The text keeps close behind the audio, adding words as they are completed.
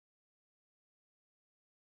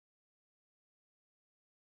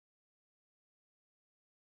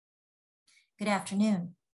Good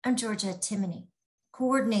afternoon. I'm Georgia Timoney,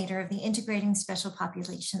 coordinator of the Integrating Special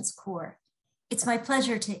Populations Core. It's my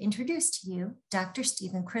pleasure to introduce to you Dr.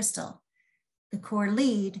 Stephen Crystal, the core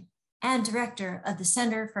lead and director of the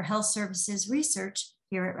Center for Health Services Research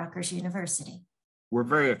here at Rutgers University. We're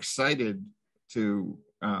very excited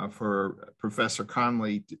for Professor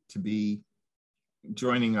Conley to be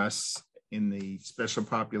joining us in the Special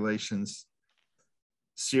Populations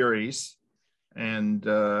series. And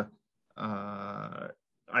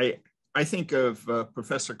I think of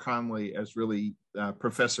Professor Conley as really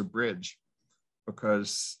Professor Bridge,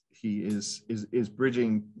 because he is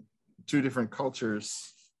bridging two different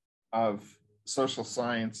cultures of social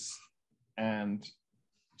science and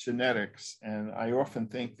genetics. And I often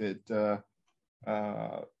think that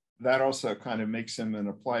that also kind of makes him an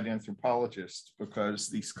applied anthropologist, because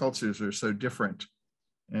these cultures are so different,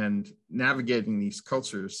 and navigating these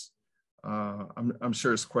cultures I'm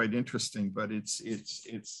sure it's quite interesting, but it's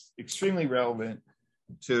extremely relevant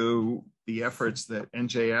to the efforts that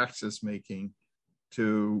NJAX is making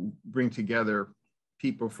to bring together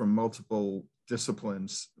people from multiple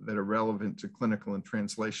disciplines that are relevant to clinical and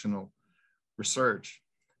translational research,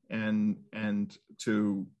 and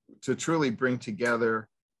to truly bring together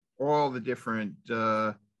all the different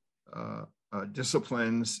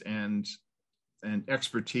disciplines and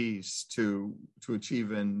expertise to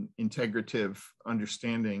achieve an integrative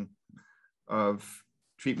understanding of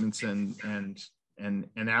treatments and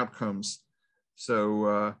outcomes.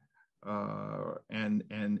 So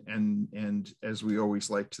and as we always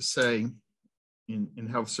like to say in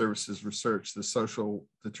health services research, the social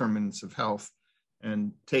determinants of health,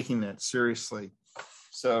 and taking that seriously.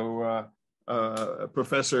 So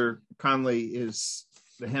Professor Conley is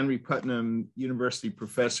the Henry Putnam University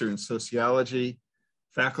Professor in Sociology,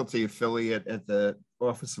 faculty affiliate at the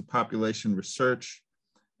Office of Population Research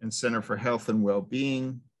and Center for Health and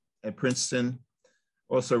Well-Being at Princeton,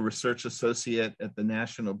 also research associate at the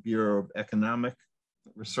National Bureau of Economic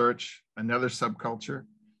Research, another subculture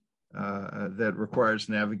that requires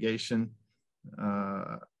navigation.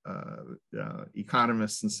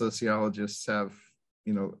 Economists and sociologists have,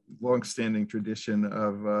 long-standing tradition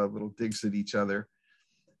of little digs at each other,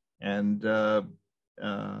 and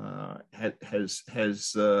has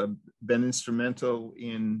been instrumental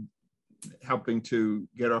in helping to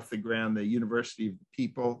get off the ground the University of the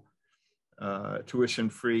People,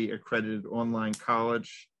 tuition-free accredited online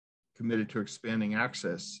college committed to expanding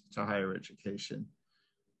access to higher education.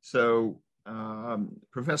 So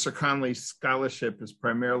Professor Conley's scholarship has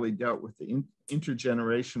primarily dealt with the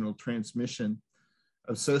intergenerational transmission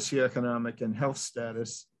of socioeconomic and health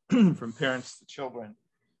status from parents to children,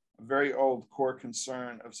 a very old core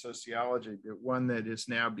concern of sociology, but one that has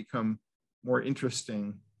now become more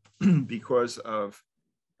interesting because of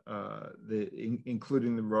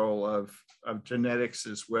including the role of genetics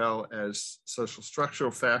as well as social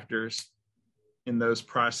structural factors in those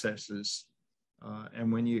processes.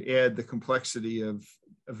 And when you add the complexity of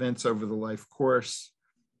events over the life course,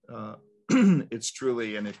 it's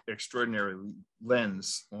truly an extraordinary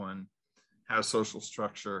lens on how social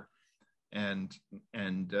structure and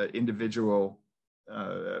individual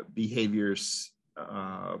behaviors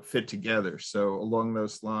fit together. So along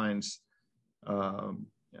those lines,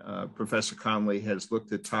 Professor Conley has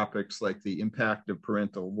looked at topics like the impact of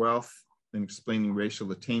parental wealth in explaining racial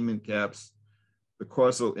attainment gaps, the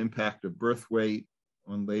causal impact of birth weight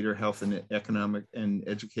on later health and economic and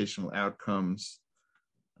educational outcomes,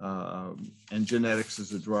 and genetics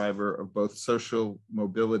as a driver of both social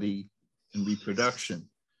mobility and reproduction.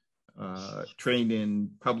 Trained in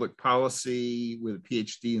public policy with a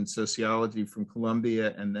PhD in sociology from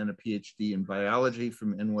Columbia, and then a PhD in biology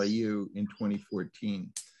from NYU in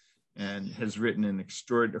 2014, and has written an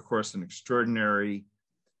extraordinary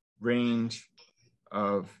range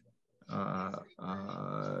of,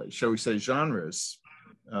 shall we say, genres,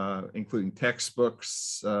 including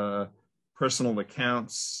textbooks, personal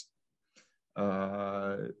accounts,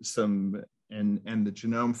 and the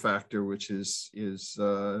genome factor, which is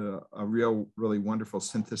a really wonderful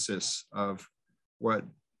synthesis of what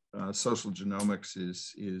social genomics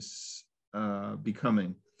is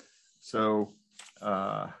becoming. So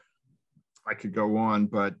I could go on,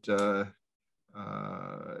 but I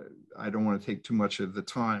don't want to take too much of the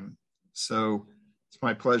time. So it's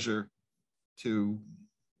my pleasure to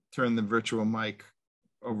turn the virtual mic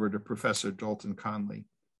over to Professor Dalton Conley.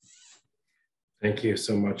 Thank you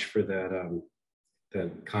so much for that,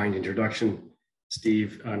 that kind introduction,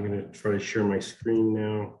 Steve. I'm going to try to share my screen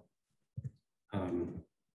now.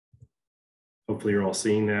 Hopefully you're all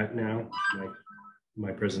seeing that now,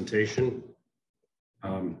 my presentation.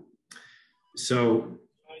 So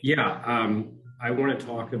yeah, I want to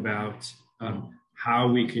talk about how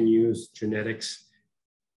we can use genetics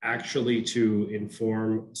actually to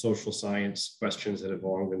inform social science questions that have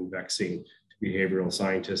long been vexing to behavioral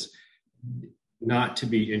scientists, not to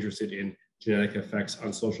be interested in genetic effects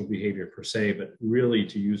on social behavior per se, but really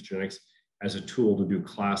to use genetics as a tool to do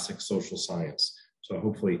classic social science. So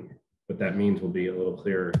hopefully what that means will be a little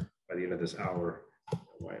clearer by the end of this hour.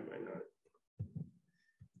 Why am I not?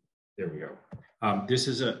 There we go. This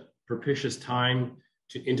is a propitious time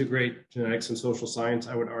to integrate genetics and social science,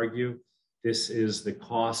 I would argue. This is the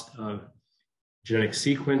cost of genetic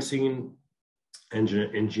sequencing and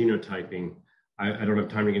genotyping. I don't have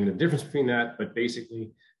time to get into the difference between that, but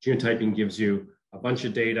basically genotyping gives you a bunch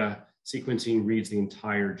of data, sequencing reads the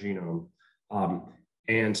entire genome.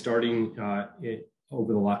 And starting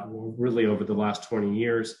over the last 20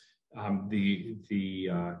 years, the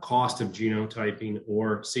cost of genotyping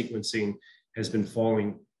or sequencing has been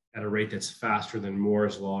falling at a rate that's faster than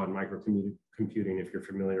Moore's law in microcomputing, if you're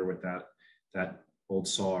familiar with that old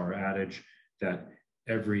saw or adage that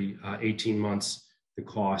every 18 months, the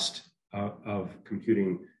cost of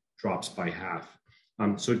computing drops by half.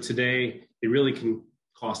 So today, it really can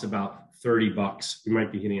cost about $30. We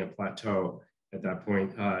might be hitting a plateau at that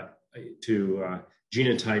point to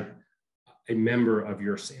genotype a member of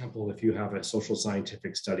your sample if you have a social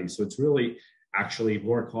scientific study. So it's really actually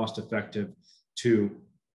more cost effective to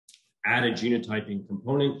add a genotyping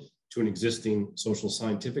component to an existing social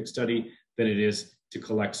scientific study than it is to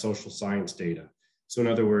collect social science data. So in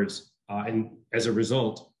other words, and as a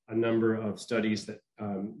result, a number of studies that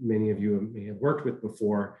many of you may have worked with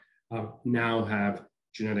before now have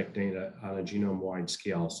genetic data on a genome-wide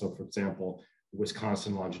scale. So for example, the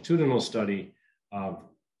Wisconsin longitudinal study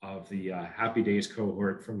of the Happy Days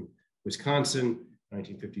cohort from Wisconsin,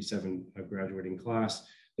 1957 graduating class,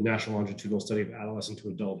 the National Longitudinal Study of Adolescent to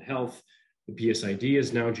Adult Health, the PSID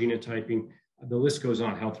is now genotyping. The list goes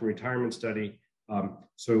on, Health and Retirement Study. And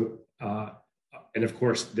of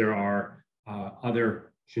course, there are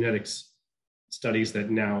other genetics studies that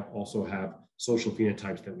now also have social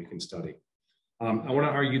phenotypes that we can study. I want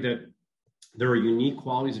to argue that there are unique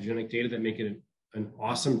qualities of genetic data that make it an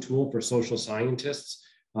awesome tool for social scientists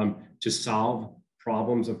to solve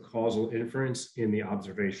problems of causal inference in the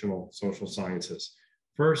observational social sciences.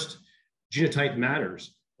 First, genotype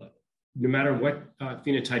matters. No matter what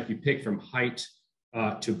phenotype you pick, from height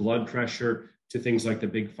to blood pressure, to things like the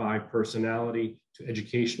Big Five personality, to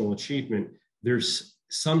educational achievement, there's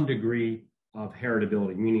some degree of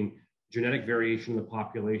heritability, meaning genetic variation in the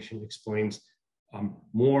population explains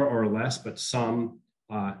more or less, but some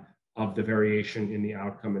of the variation in the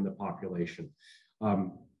outcome in the population.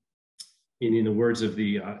 In the words of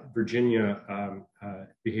the Virginia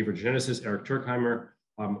behavioral geneticist, Eric Turkheimer,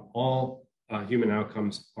 all human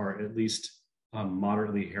outcomes are at least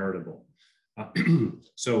moderately heritable.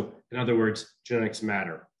 So in other words, genetics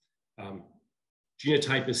matter.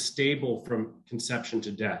 Genotype is stable from conception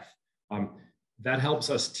to death. That helps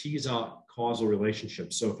us tease out causal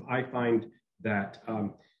relationships. So if I find that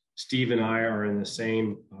Steve and I are in the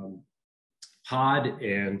same pod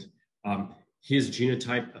and his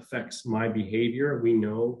genotype affects my behavior, we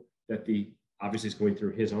know that obviously it's going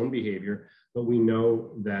through his own behavior, but we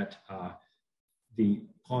know that the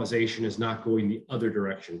causation is not going the other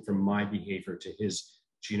direction from my behavior to his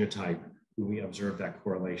genotype when we observe that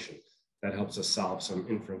correlation. That helps us solve some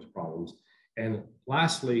inference problems. And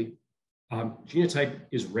lastly, genotype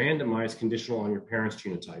is randomized conditional on your parents'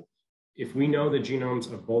 genotype. If we know the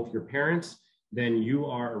genomes of both your parents, then you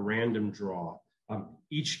are a random draw.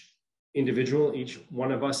 Each individual, each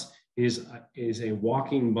one of us is a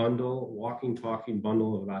walking, talking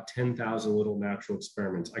bundle of about 10,000 little natural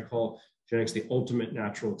experiments. I call genetics the ultimate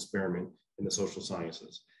natural experiment in the social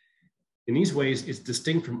sciences. In these ways, it's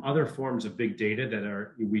distinct from other forms of big data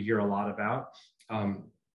that we hear a lot about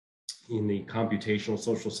in the computational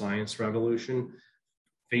social science revolution.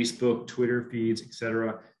 Facebook, Twitter feeds, et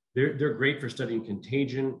cetera. They're great for studying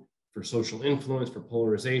contagion, for social influence, for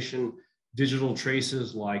polarization. Digital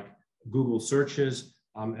traces like Google searches,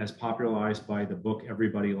 as popularized by the book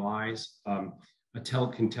Everybody Lies,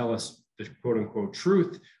 can tell us the quote unquote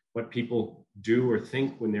truth, what people do or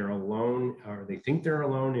think when they're alone, or they think they're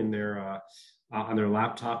alone in their on their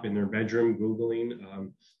laptop in their bedroom,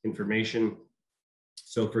 Googling information.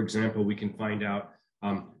 So for example, we can find out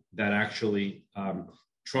that actually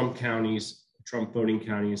Trump voting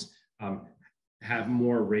counties have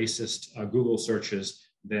more racist Google searches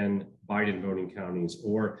than Biden voting counties,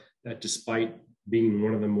 or that despite being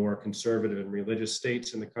one of the more conservative and religious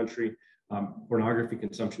states in the country, pornography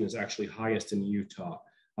consumption is actually highest in Utah.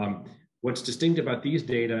 What's distinct about these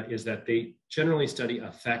data is that they generally study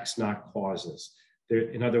effects, not causes.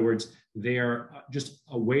 In other words, they are just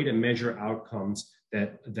a way to measure outcomes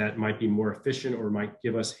that might be more efficient or might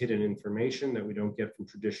give us hidden information that we don't get from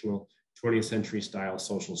traditional 20th century style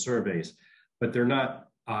social surveys. But they're not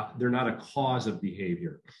a cause of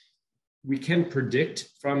behavior. We can predict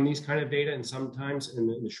from these kind of data, and sometimes in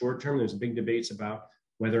the short term, there's big debates about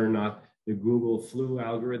whether or not the Google flu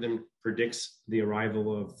algorithm predicts the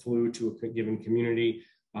arrival of flu to a given community,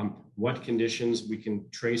 what conditions we can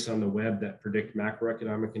trace on the web that predict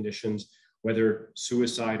macroeconomic conditions, whether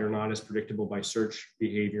suicide or not is predictable by search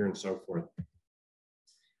behavior, and so forth.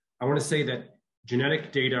 I want to say that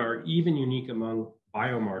genetic data are even unique among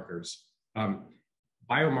biomarkers.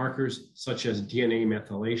 Biomarkers such as DNA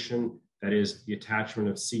methylation, that is the attachment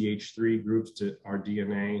of CH3 groups to our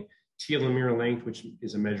DNA, telomere length, which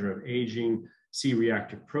is a measure of aging,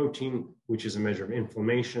 C-reactive protein, which is a measure of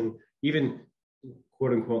inflammation, even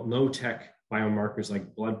quote unquote low-tech biomarkers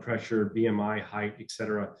like blood pressure, BMI, height,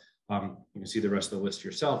 etc. You can see the rest of the list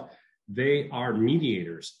yourself. They are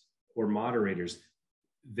mediators or moderators.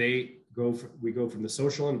 We go from the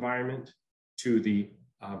social environment to the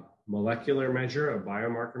molecular measure, a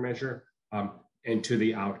biomarker measure, and to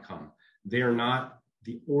the outcome. They are not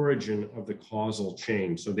the origin of the causal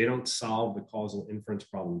chain, so they don't solve the causal inference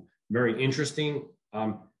problem. Very interesting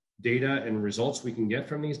data and results we can get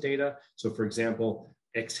from these data. So for example,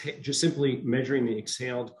 just simply measuring the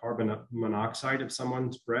exhaled carbon monoxide of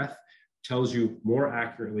someone's breath tells you more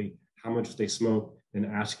accurately how much they smoke than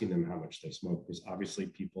asking them how much they smoke, because obviously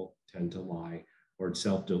people tend to lie or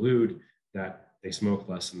self-delude that they smoke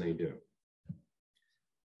less than they do.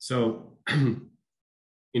 So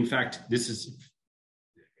in fact, I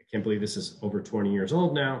can't believe this is over 20 years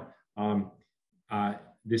old now.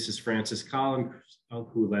 This is Francis Collins,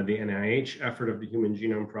 who led the NIH effort of the Human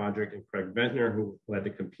Genome Project, and Craig Ventnor, who led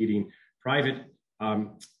the competing private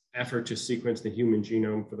effort to sequence the human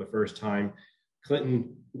genome for the first time.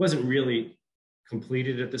 Clinton wasn't really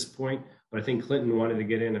completed at this point, but I think Clinton wanted to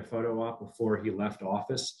get in a photo op before he left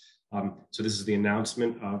office. So this is the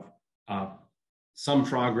announcement of some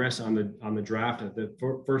progress on the draft. The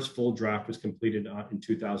first full draft was completed in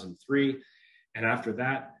 2003. And after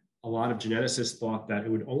that, a lot of geneticists thought that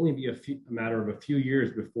it would only be a matter of a few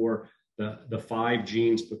years before the 5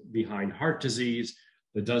 genes behind heart disease,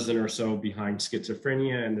 the dozen or so behind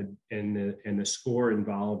schizophrenia, and the score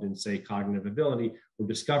involved in, say, cognitive ability were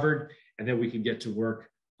discovered. And then we could get to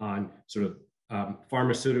work on sort of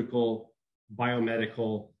pharmaceutical,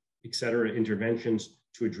 biomedical, et cetera, interventions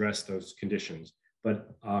to address those conditions.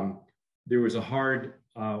 But there was a hard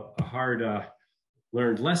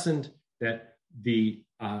learned lesson that the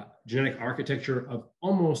genetic architecture of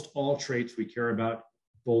almost all traits we care about,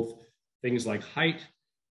 both things like height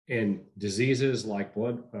and diseases like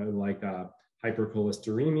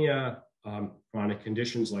hypercholesteremia, chronic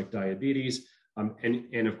conditions like diabetes,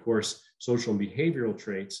 and of course, social and behavioral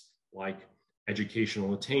traits like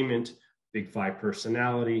educational attainment, Big Five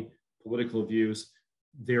personality, political views,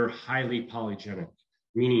 they're highly polygenic,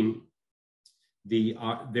 meaning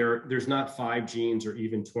there's not 5 genes or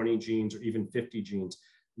even 20 genes or even 50 genes.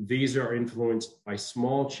 These are influenced by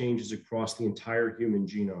small changes across the entire human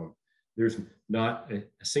genome. There's not a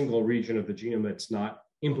single region of the genome that's not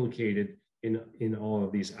implicated in all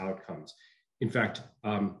of these outcomes. In fact,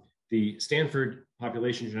 the Stanford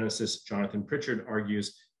population geneticist Jonathan Pritchard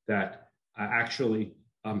argues that actually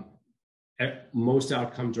most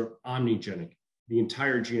outcomes are omnigenic. The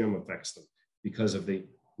entire genome affects them because of the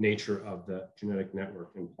nature of the genetic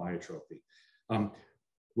network and pleiotropy.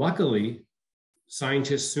 Luckily,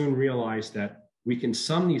 scientists soon realized that we can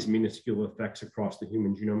sum these minuscule effects across the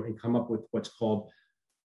human genome and come up with what's called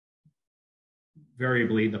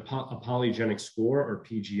variably a polygenic score, or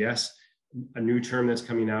PGS, a new term that's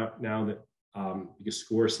coming out now that because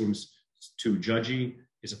score seems too judgy,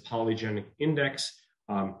 is a polygenic index,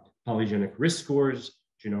 polygenic risk scores,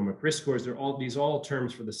 genomic risk scores. They're all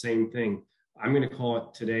terms for the same thing. I'm going to call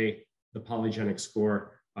it today the polygenic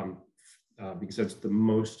score because that's the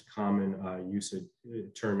most common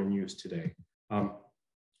term in use today. And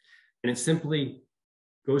it simply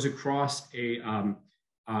goes across the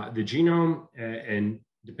genome and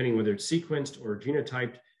depending whether it's sequenced or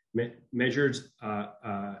genotyped, measures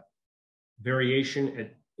variation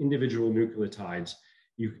at individual nucleotides.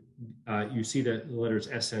 You see the letters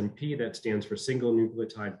SNP, that stands for single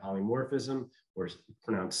nucleotide polymorphism, or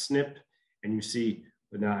pronounced SNP. And you see,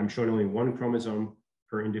 now I'm showing only one chromosome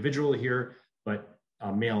per individual here, but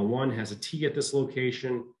male 1 has a T at this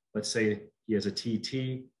location. Let's say he has a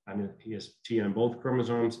TT, he has T on both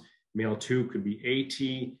chromosomes. Male 2 could be AT,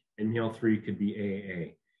 and male 3 could be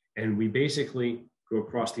AA. And we basically go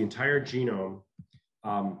across the entire genome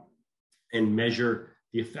and measure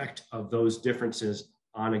the effect of those differences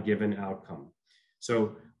on a given outcome.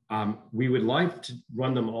 So we would like to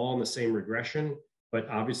run them all in the same regression, but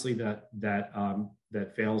obviously that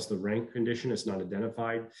fails the rank condition. It's not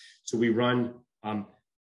identified. So we run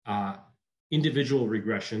individual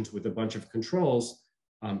regressions with a bunch of controls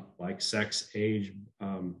like sex, age,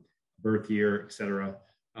 birth year, et cetera,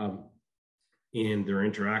 and their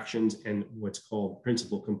interactions and what's called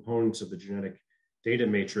principal components of the genetic data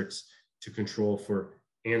matrix to control for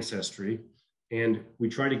ancestry. And we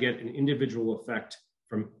try to get an individual effect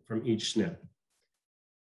from each SNP.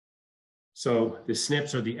 So the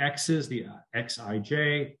SNPs are the X's, the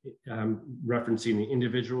XIJ, referencing the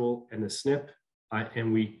individual and the SNP.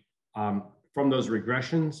 And we, from those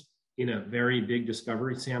regressions in a very big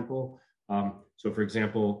discovery sample. So for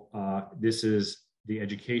example, this is the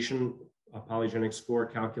education polygenic score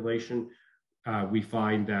calculation. We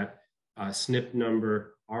find that SNP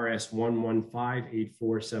number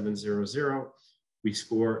RS11584700, we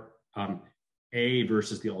score A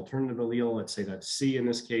versus the alternative allele, let's say that's C in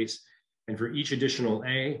this case. And for each additional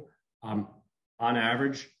A, on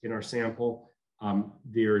average in our sample,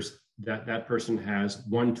 there's that person has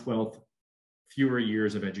 1/12 fewer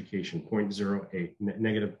years of education, 0.08,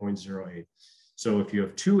 negative 0.08. So if you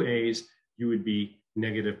have 2 A's, you would be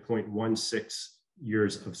negative 0.16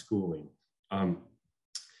 years of schooling.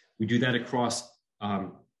 We do that across,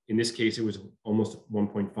 in this case, it was almost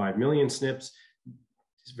 1.5 million SNPs.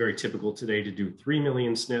 It's very typical today to do 3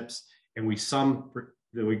 million SNPs, and we sum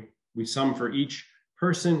for each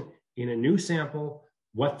person in a new sample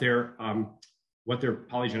what their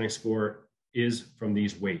polygenic score is from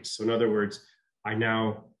these weights. So in other words, I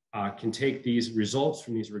now can take these results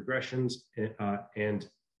from these regressions and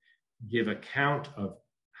give a count of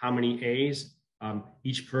how many A's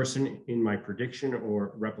each person in my prediction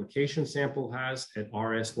or replication sample has at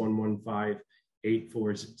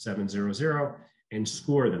RS11584700 and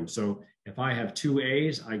score them. So if I have 2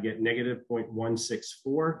 A's, I get negative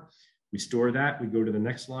 0.164. We store that, we go to the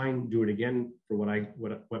next line, do it again for what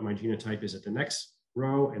my genotype is at the next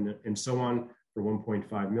row, and so on for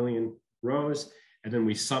 1.5 million rows. And then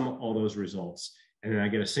we sum all those results. And then I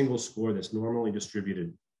get a single score that's normally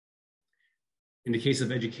distributed. In the case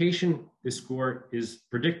of education, this score is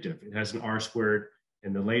predictive. It has an R squared,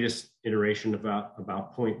 and the latest iteration about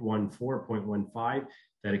 0.14, 0.15,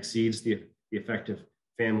 that exceeds the effective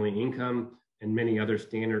family income and many other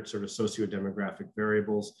standard sort of socio-demographic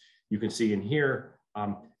variables. You can see in here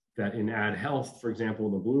that in Ad Health, for example,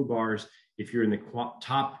 in the blue bars, if you're in the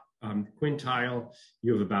top quintile,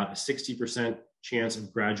 you have about a 60% chance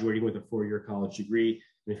of graduating with a 4-year college degree.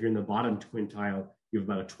 And if you're in the bottom quintile, you have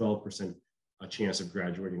about a 12% chance of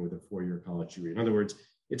graduating with a 4-year college degree. In other words,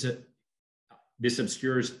 this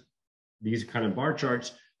obscures, these kind of bar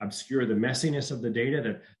charts obscure the messiness of the data,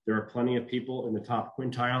 that there are plenty of people in the top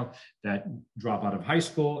quintile that drop out of high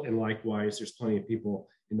school. And likewise, there's plenty of people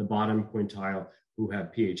in the bottom quintile who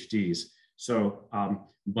have PhDs. So,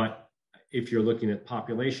 but if you're looking at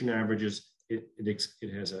population averages, it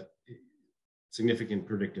has a significant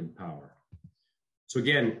predictive power. So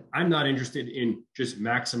again, I'm not interested in just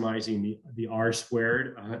maximizing the R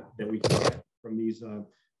squared that we can get from these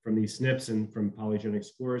SNPs and from polygenic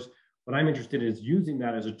scores. What I'm interested in is using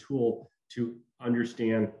that as a tool to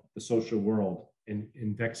understand the social world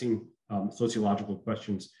and vexing sociological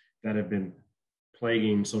questions that have been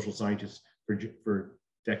plaguing social scientists for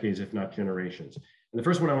decades, if not generations. And the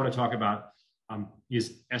first one I want to talk about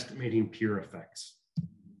is estimating peer effects.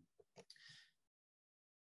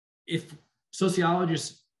 If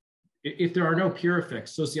there are no peer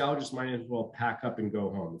effects, sociologists might as well pack up and go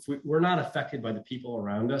home. If we're not affected by the people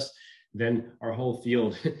around us, then our whole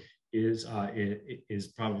field is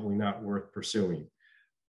probably not worth pursuing.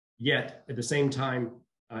 Yet, at the same time,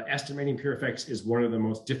 estimating peer effects is one of the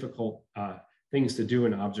most difficult things to do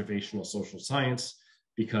in observational social science,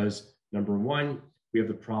 because number one, we have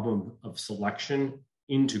the problem of selection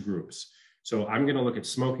into groups. So I'm going to look at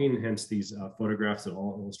smoking, hence these photographs that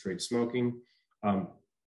all illustrate smoking.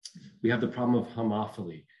 We have the problem of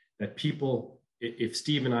homophily, that people, if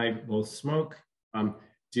Steve and I both smoke,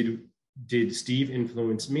 did Steve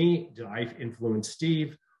influence me? Did I influence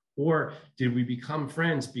Steve? Or did we become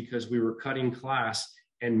friends because we were cutting class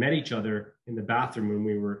and met each other in the bathroom when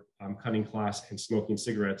we were cutting class and smoking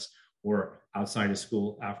cigarettes, or outside of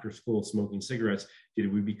school, after school, smoking cigarettes?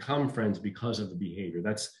 Did we become friends because of the behavior?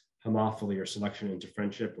 That's homophily, or selection into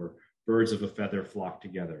friendship, or birds of a feather flock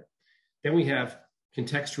together. Then we have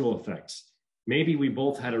contextual effects. Maybe we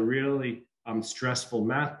both had a really stressful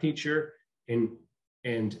math teacher, and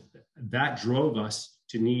that drove us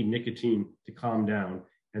to need nicotine to calm down.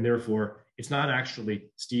 And therefore, it's not actually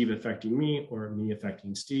Steve affecting me or me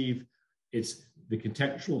affecting Steve. It's the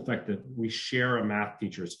contextual effect that we share a math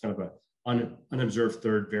teacher. It's kind of an unobserved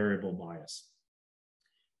third variable bias.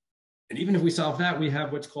 And even if we solve that, we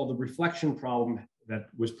have what's called the reflection problem that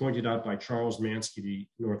was pointed out by Charles Mansky, the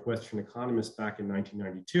Northwestern economist, back in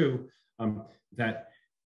 1992, that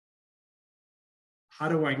how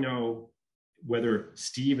do I know whether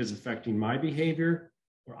Steve is affecting my behavior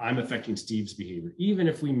or I'm affecting Steve's behavior? Even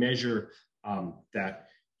if we measure that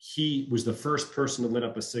he was the first person to lit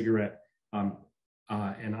up a cigarette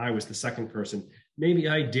and I was the second person, maybe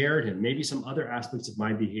I dared him, maybe some other aspects of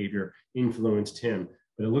my behavior influenced him.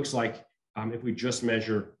 But it looks like if we just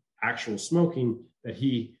measure actual smoking, that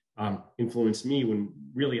he influenced me when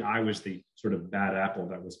really I was the sort of bad apple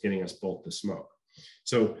that was getting us both to smoke.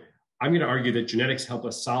 So I'm going to argue that genetics help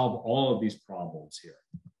us solve all of these problems here.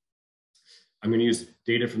 I'm going to use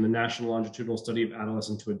data from the National Longitudinal Study of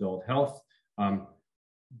Adolescent to Adult Health.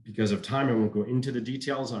 Because of time, I won't go into the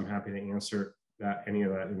details. I'm happy to answer any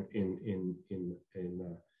of that in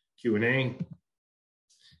Q&A.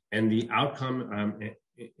 And the outcome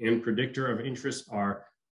and predictor of interest are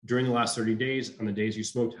during the last 30 days, on the days you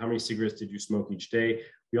smoked, how many cigarettes did you smoke each day?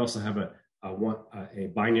 We also have a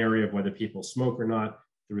binary of whether people smoke or not.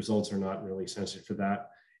 The results are not really sensitive for that.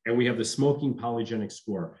 And we have the smoking polygenic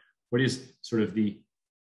score. What is sort of the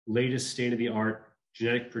latest state-of-the-art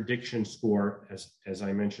genetic prediction score, as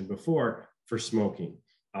I mentioned before, for smoking.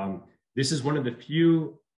 This is one of the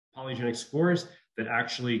few polygenic scores that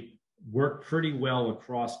actually work pretty well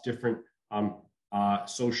across different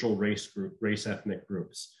social race ethnic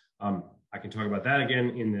groups. I can talk about that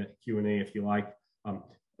again in the Q&A if you like,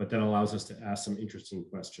 but that allows us to ask some interesting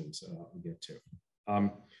questions we'll get to.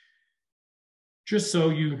 Just so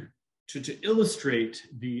to illustrate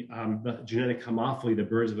the genetic homophily, the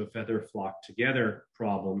birds of a feather flock together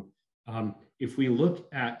problem, if we look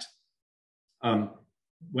at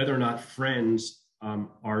whether or not friends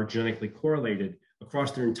are genetically correlated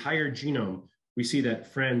across their entire genome, we see that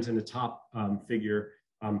friends in the top figure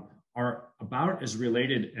are about as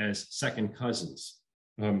related as second cousins.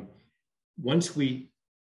 Once we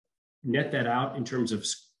net that out in terms of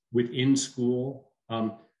within school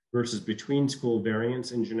versus between school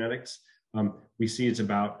variance in genetics, we see it's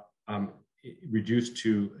about reduced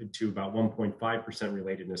to about 1.5%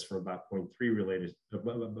 relatedness from about 3%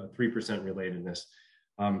 relatedness.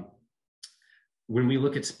 When we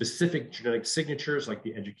look at specific genetic signatures like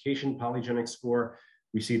the education polygenic score,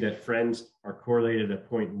 we see that friends are correlated at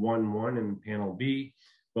 0.11 in panel B,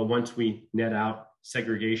 but once we net out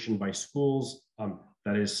segregation by schools,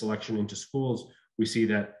 that is selection into schools, we see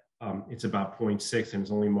that it's about 0.6 and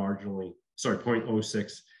it's only marginally, 0.06,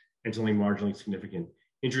 and it's only marginally significant.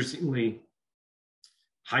 Interestingly,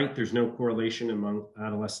 height, there's no correlation among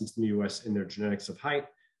adolescents in the US in their genetics of height.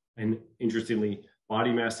 And interestingly,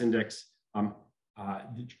 body mass index,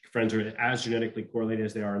 friends are as genetically correlated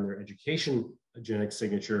as they are in their education genetic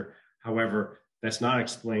signature. However, that's not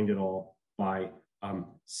explained at all by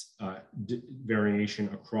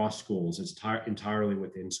variation across schools. It's entirely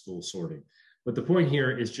within school sorting. But the point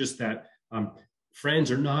here is just that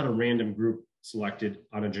friends are not a random group selected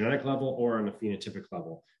on a genetic level or on a phenotypic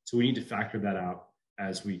level. So we need to factor that out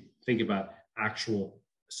as we think about actual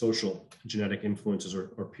social genetic influences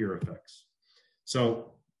or peer effects.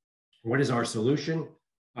 So what is our solution?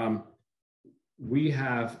 We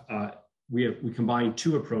combine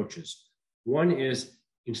two approaches. One is,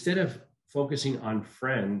 instead of focusing on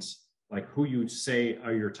friends, like who you say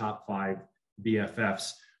are your top 5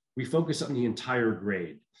 BFFs, we focus on the entire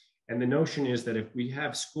grade. And the notion is that if we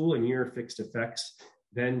have school and year fixed effects,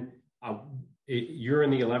 then you're in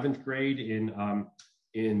the 11th grade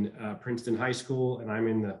in Princeton High School, and I'm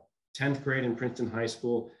in the 10th grade in Princeton High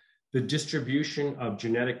School. The distribution of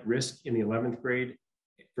genetic risk in the 11th grade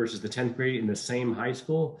versus the 10th grade in the same high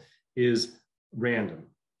school is random.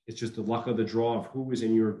 It's just the luck of the draw of who was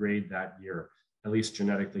in your grade that year, at least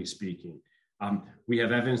genetically speaking. We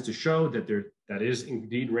have evidence to show that that is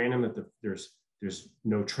indeed random, that there's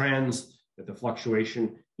no trends, that the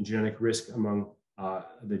fluctuation in genetic risk among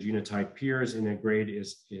the genotype peers in a grade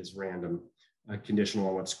is random, conditional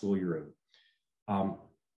on what school you're in.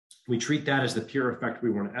 We treat that as the peer effect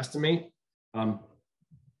we want to estimate.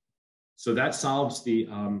 So that solves the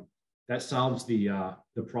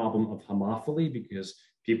problem of homophily, because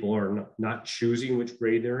people are not choosing which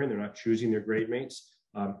grade they're in, they're not choosing their grade mates,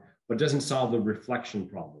 but it doesn't solve the reflection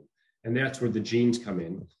problem. And that's where the genes come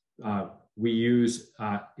in. we use,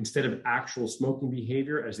 instead of actual smoking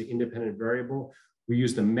behavior as the independent variable, we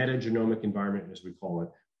use the metagenomic environment, as we call it.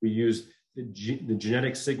 We use the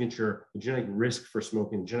genetic signature, the genetic risk for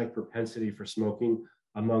smoking, genetic propensity for smoking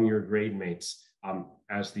among your grade mates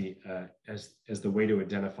as the way to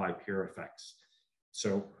identify peer effects.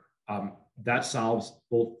 So that solves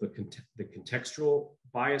both the contextual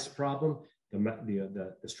bias problem,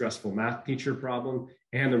 the stressful math teacher problem,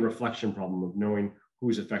 and the reflection problem of knowing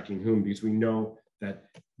who's affecting whom, because we know that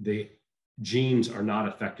the genes are not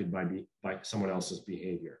affected by someone else's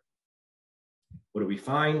behavior. What do we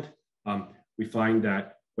find? We find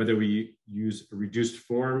that whether we use a reduced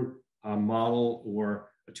form model or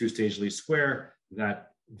a two-stage least square,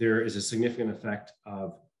 that there is a significant effect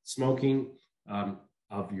of smoking,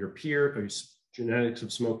 of your peer, or genetics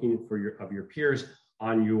of smoking of your peers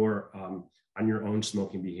on your own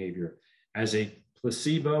smoking behavior. As a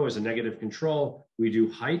placebo, as a negative control, we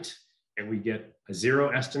do height and we get a 0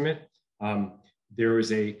 estimate. There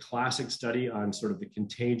is a classic study on sort of the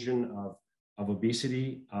contagion of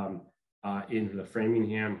obesity in the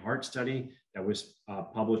Framingham Heart Study that was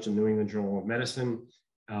published in the New England Journal of Medicine.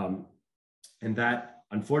 And that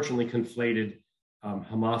unfortunately conflated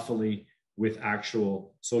homophily with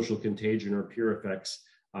actual social contagion or peer effects.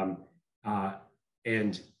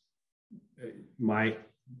 And my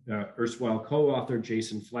erstwhile co-author,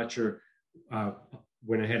 Jason Fletcher,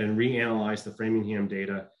 went ahead and reanalyzed the Framingham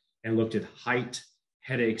data and looked at height,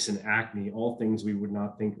 headaches, and acne, all things we would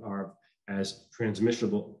not think are as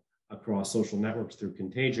transmissible across social networks through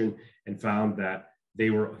contagion, and found that they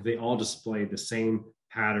all displayed the same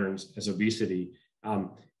patterns as obesity, and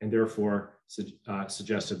therefore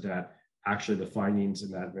suggested that actually the findings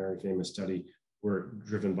in that very famous study were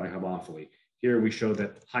driven by homophily. Here we show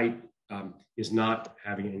that height is not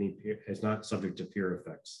subject to peer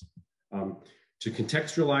effects. To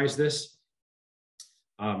contextualize this,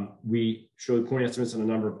 we showed point estimates on a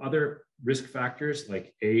number of other risk factors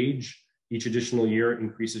like age. Each additional year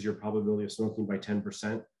increases your probability of smoking by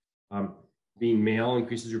 10%. Being male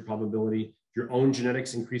increases your probability. Your own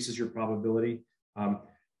genetics increases your probability. And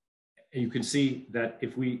you can see that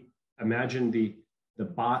if we imagine the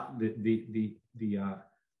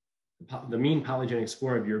mean polygenic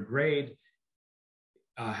score of your grade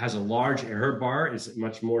has a large error bar, is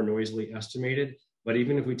much more noisily estimated. But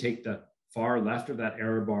even if we take the far left of that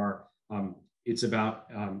error bar, it's about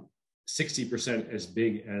 60% as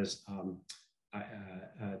big as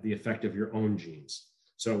the effect of your own genes.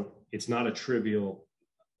 So it's not a trivial,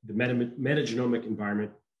 the metagenomic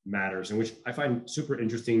environment matters, and which I find super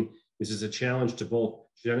interesting. This is a challenge to both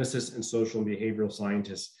geneticists and social and behavioral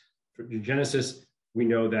scientists. For geneticists, we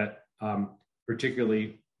know that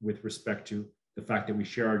particularly with respect to the fact that we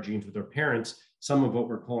share our genes with our parents, some of what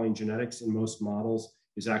we're calling genetics in most models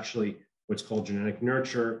is actually what's called genetic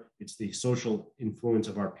nurture. It's the social influence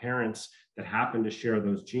of our parents that happen to share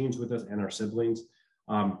those genes with us and our siblings.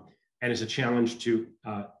 And it's a challenge to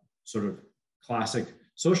sort of classic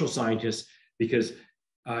social scientists, because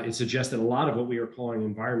it suggests that a lot of what we are calling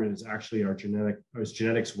environment is actually our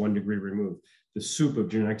genetics 1 degree removed, the soup of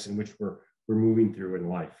genetics in which we're moving through in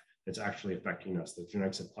life that's actually affecting us, the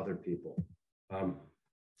genetics of other people.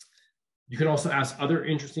 You can also ask other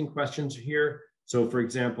interesting questions here. So for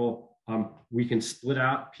example, we can split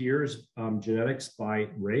out peers' genetics by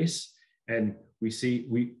race, and we see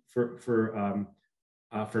for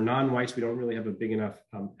non-whites, we don't really have a big enough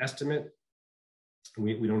estimate.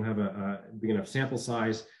 We don't have a big enough sample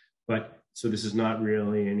size, but so this is not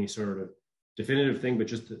really any sort of definitive thing, but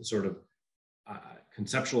just a sort of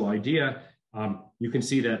conceptual idea. You can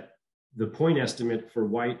see that the point estimate for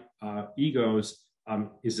white egos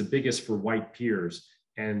is the biggest for white peers,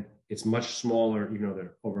 and it's much smaller, even though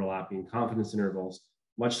they're overlapping confidence intervals,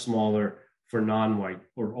 much smaller for non-white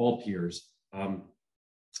or all peers. And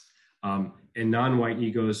non-white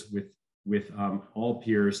egos with all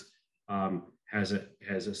peers has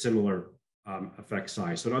a similar effect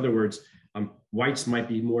size. So in other words, whites might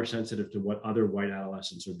be more sensitive to what other white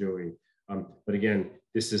adolescents are doing. But again,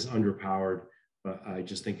 this is underpowered, but I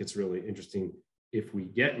just think it's really interesting if we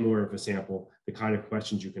get more of a sample, the kind of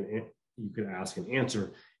questions you can ask and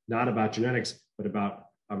answer, not about genetics, but about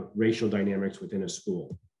racial dynamics within a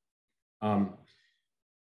school.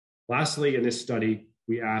 Lastly, in this study,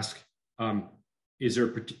 we ask, is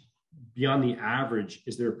there, beyond the average,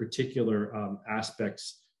 is there particular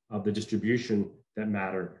aspects of the distribution that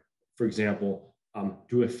matter? For example,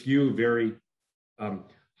 do a few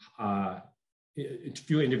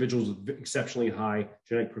few individuals with exceptionally high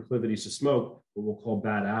genetic proclivities to smoke, what we'll call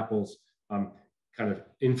bad apples, kind of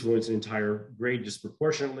influence an entire grade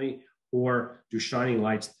disproportionately, or do shining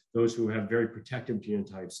lights, those who have very protective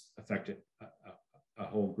genotypes, affect a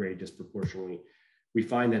whole grade disproportionately? We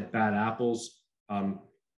find that bad apples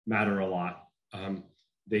matter a lot.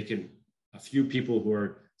 A few people who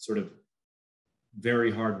are sort of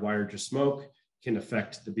very hardwired to smoke can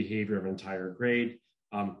affect the behavior of an entire grade.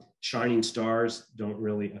 Shining stars don't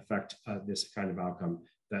really affect this kind of outcome.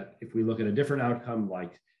 That if we look at a different outcome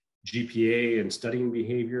like GPA and studying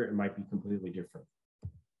behavior, it might be completely different.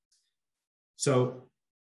 So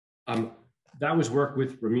that was work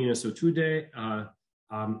with Romina Sotude.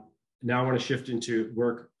 Now I want to shift into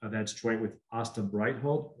work that's joint with Asta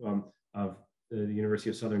Breithold of the University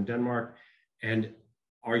of Southern Denmark, and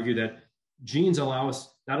argue that genes allow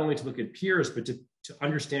us not only to look at peers, but to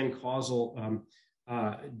understand causal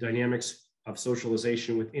dynamics of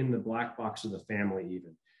socialization within the black box of the family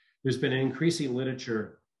even. There's been an increasing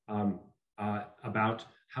literature about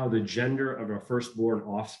how the gender of our firstborn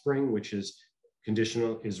offspring, which is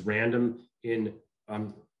conditional, is random in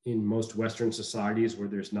most Western societies where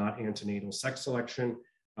there's not antenatal sex selection,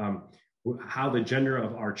 how the gender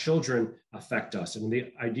of our children affect us. And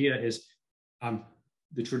the idea is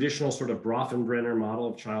the traditional sort of Brofenbrenner model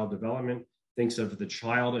of child development thinks of the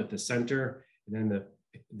child at the center, and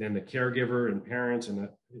then the caregiver and parents and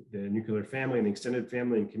the nuclear family and the extended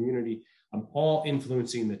family and community, all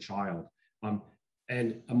influencing the child.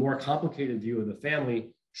 And a more complicated view of the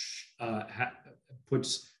family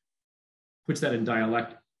puts that in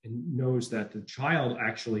dialect and knows that the child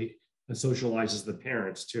actually socializes the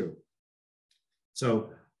parents too. So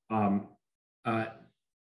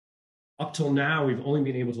up till now, we've only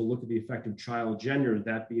been able to look at the effect of child gender,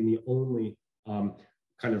 that being the only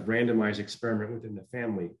kind of randomized experiment within the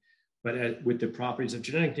family. But with the properties of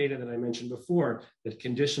genetic data that I mentioned before, that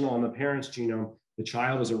conditional on the parent's genome, the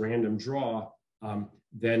child is a random draw,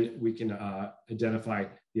 then we can identify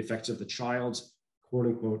the effects of the child's quote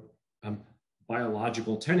unquote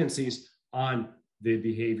biological tendencies on the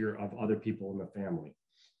behavior of other people in the family.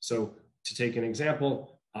 So to take an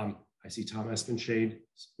example, I see Tom Espenshade's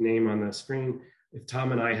name on the screen. If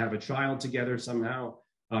Tom and I have a child together somehow,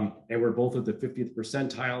 and we're both at the 50th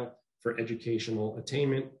percentile for educational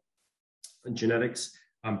attainment and genetics,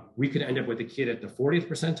 we could end up with a kid at the 40th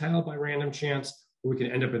percentile by random chance, or we could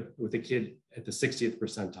end up with a kid at the 60th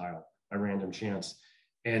percentile by random chance.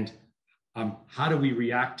 And how do we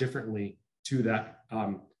react differently to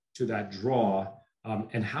that draw?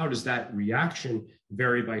 And how does that reaction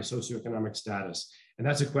vary by socioeconomic status? And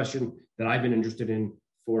that's a question that I've been interested in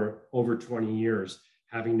for over 20 years,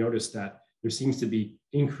 having noticed that there seems to be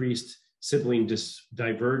increased sibling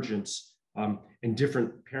divergence and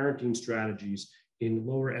different parenting strategies in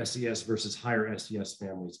lower SES versus higher SES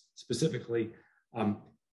families. Specifically,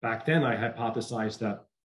 back then I hypothesized that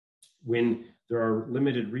when there are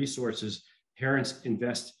limited resources, parents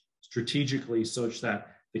invest strategically such that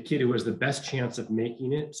the kid who has the best chance of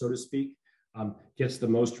making it, so to speak, gets the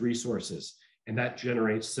most resources, and that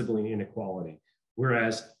generates sibling inequality.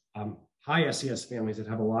 Whereas high SES families that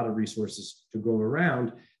have a lot of resources to go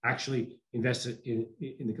around actually invest in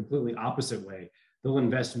the completely opposite way. They'll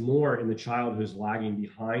invest more in the child who's lagging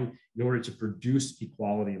behind in order to produce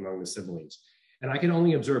equality among the siblings. And I can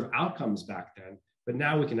only observe outcomes back then, but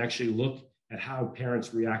now we can actually look at how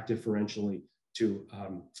parents react differentially to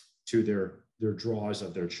their draws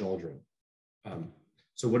of their children.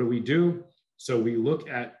 So what do? So we look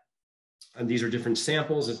at, and these are different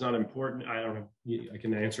samples. It's not important. I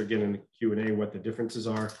can answer again in the Q&A what the differences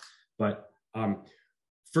are. But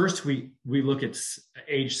first, we look at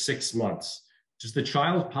age 6 months. Does the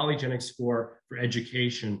child's polygenic score for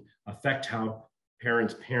education affect how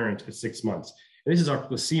parents parent at 6 months? And this is our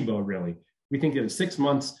placebo, really. We think that at 6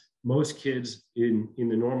 months, most kids in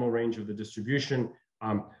the normal range of the distribution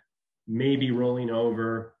may be rolling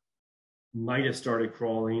over, might have started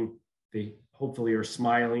crawling. They hopefully are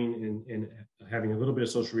smiling and having a little bit of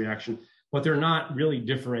social reaction, but they're not really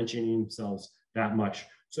differentiating themselves that much.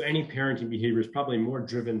 So any parenting behavior is probably more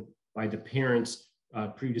driven by the parents'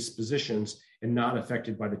 predispositions and not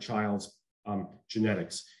affected by the child's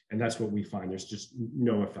genetics. And that's what we find. There's just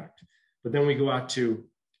no effect. But then we go out to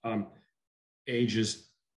ages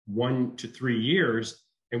 1 to 3 years,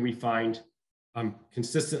 and we find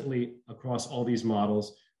consistently across all these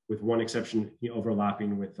models, with one exception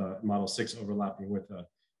overlapping with model 6 overlapping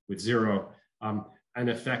with 0, an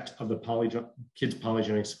effect of the kid's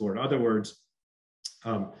polygenic score. In other words,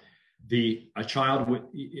 a child with,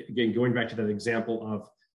 again, going back to that example of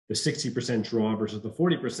the 60% draw versus the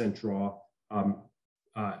 40% draw,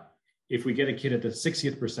 if we get a kid at the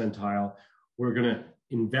 60th percentile, we're going to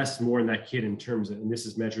invest more in that kid in terms of, and this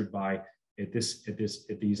is measured by at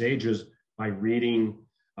these ages by reading,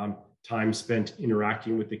 time spent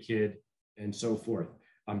interacting with the kid, and so forth.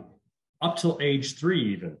 Up till age 3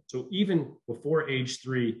 even. So even before age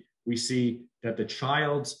 3, we see that the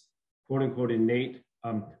child's quote unquote innate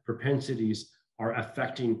propensities are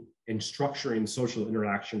affecting and structuring social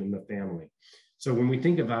interaction in the family. So when we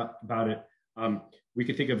think about it, we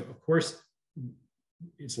could think of course,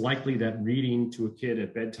 it's likely that reading to a kid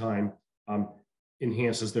at bedtime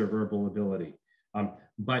enhances their verbal ability.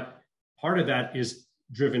 But part of that is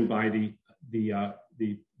driven by the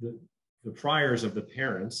priors of the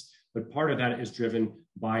parents, but part of that is driven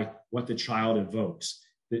by what the child evokes.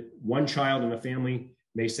 That one child in a family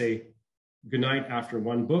may say goodnight after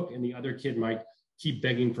one book, and the other kid might keep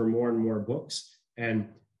begging for more and more books. And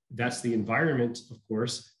that's the environment, of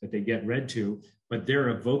course, that they get read to, but they're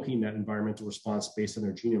evoking that environmental response based on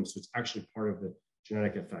their genome. So it's actually part of the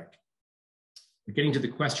genetic effect. But getting to the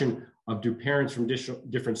question of do parents from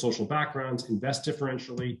different social backgrounds invest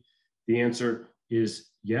differentially? The answer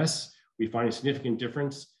is yes. We find a significant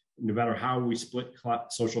difference no matter how we split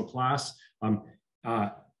social class.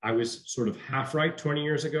 I was sort of half right 20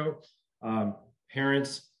 years ago.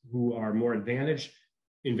 Parents who are more advantaged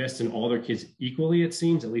invest in all their kids equally, it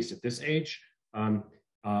seems, at least at this age.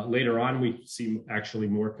 Later on, we see actually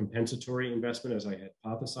more compensatory investment, as I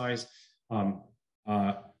hypothesized.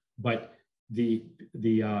 But the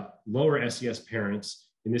lower SES parents,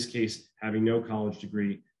 in this case, having no college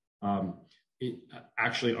degree,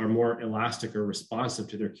 actually are more elastic or responsive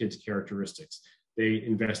to their kids' characteristics. They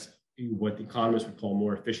invest in what the economists would call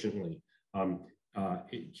more efficiently.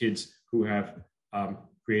 Kids who have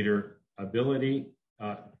greater ability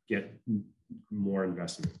get more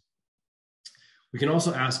investment. We can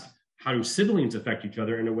also ask, how do siblings affect each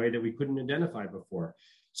other in a way that we couldn't identify before?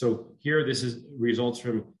 So here, this is results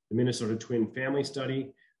from the Minnesota Twin Family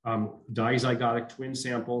Study, dizygotic twin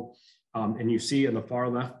sample. And you see in the far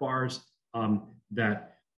left bars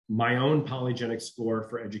that my own polygenic score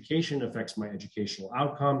for education affects my educational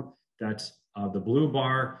outcome. That's the blue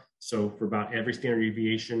bar. So for about every standard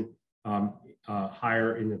deviation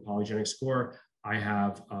higher in the polygenic score, I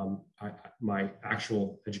have my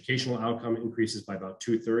actual educational outcome increases by about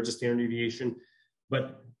 2/3 of standard deviation.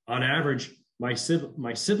 But on average, my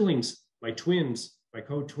siblings, my twins, my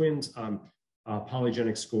co-twins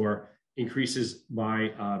polygenic score increases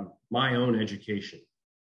by my own education.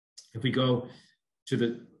 If we go to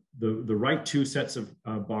the right two sets of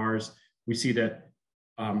bars, we see that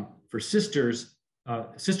for sisters,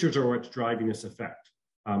 sisters are what's driving this effect.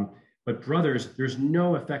 But brothers, there's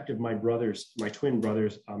no effect of my twin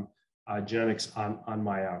brothers' genetics on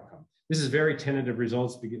my outcome. This is very tentative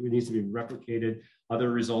results because it needs to be replicated.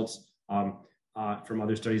 Other results from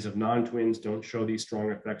other studies of non-twins don't show these strong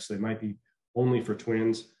effects. They might be only for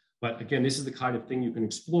twins. But again, this is the kind of thing you can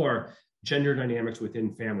explore, gender dynamics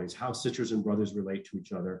within families, how sisters and brothers relate to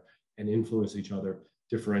each other and influence each other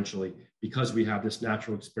differentially, because we have this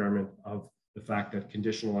natural experiment of the fact that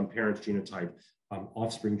conditional on parents' genotype,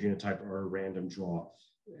 offspring genotype are a random draw.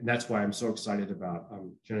 And that's why I'm so excited about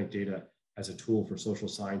genetic data as a tool for social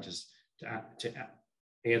scientists to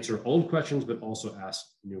answer old questions, but also ask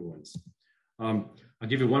new ones. I'll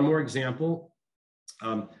give you one more example,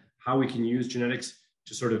 how we can use genetics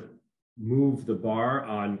to sort of move the bar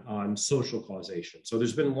on social causation. So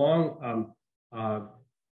there's been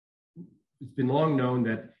it's been long known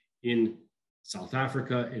that in South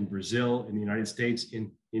Africa, in Brazil, in the United States,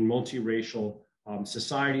 in multiracial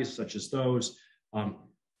societies such as those,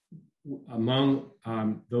 among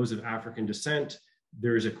those of African descent,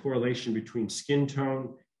 there is a correlation between skin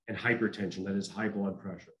tone and hypertension, that is high blood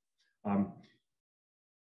pressure.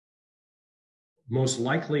 Most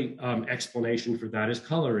likely explanation for that is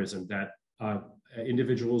colorism, that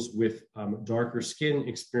individuals with darker skin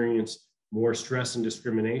experience more stress and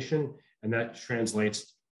discrimination, and that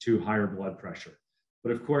translates to higher blood pressure.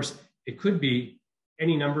 But of course, it could be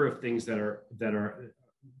any number of things that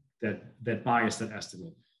bias that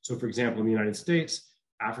estimate. So for example, in the United States,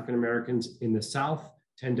 African Americans in the South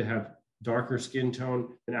tend to have darker skin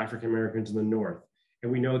tone than African Americans in the North.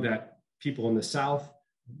 And we know that people in the South,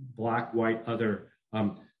 Black, white, other,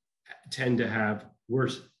 tend to have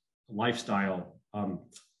worse lifestyle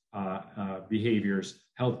behaviors,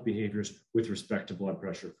 health behaviors with respect to blood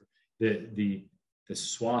pressure. The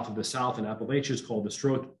swath of the South in Appalachia is called the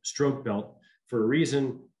stroke belt for a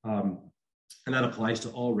reason, and that applies to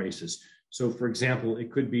all races. So for example,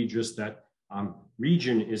 it could be just that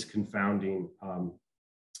region is confounding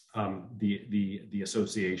the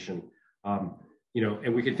association.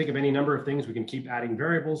 And we can think of any number of things. We can keep adding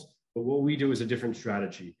variables, but what we do is a different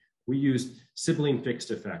strategy. We use sibling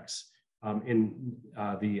fixed effects. in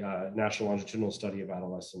the National Longitudinal Study of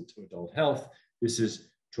Adolescent to Adult Health. This is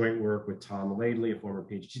joint work with Tom Laidley, a former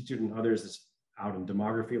PhD student, and others that's out in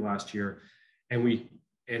demography last year. And we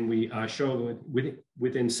show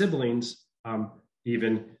within siblings,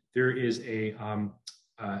 even there is a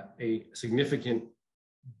significant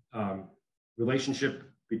relationship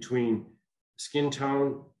between skin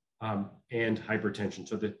tone and hypertension.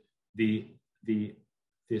 So the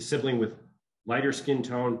sibling with lighter skin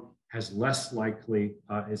tone has less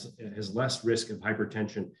has less risk of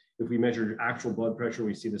hypertension. If we measure actual blood pressure,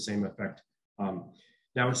 we see the same effect.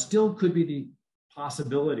 Now, it still could be the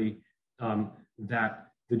possibility that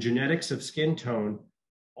the genetics of skin tone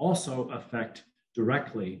also affect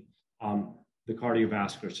directly the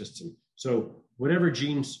cardiovascular system. So whatever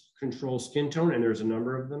genes control skin tone, and there's a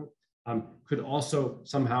number of them, could also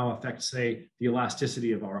somehow affect, say, the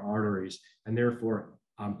elasticity of our arteries. And therefore,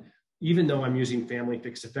 even though I'm using family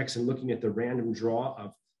fixed effects and looking at the random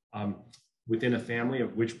draw of within a family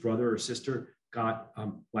of which brother or sister got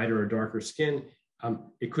lighter or darker skin,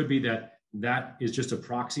 it could be that that is just a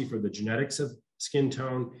proxy for the genetics of skin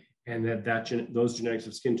tone, and those genetics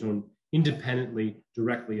of skin tone independently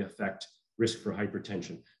directly affect risk for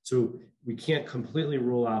hypertension. So we can't completely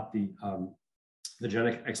rule out the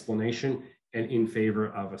genetic explanation and in favor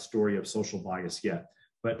of a story of social bias yet.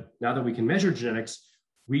 But now that we can measure genetics,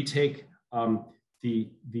 we take the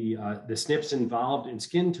SNPs involved in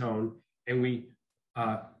skin tone, and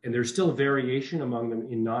there's still variation among them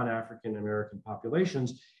in non-African American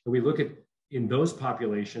populations, and we look at in those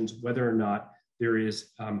populations whether or not there is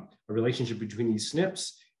a relationship between these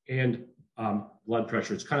SNPs and blood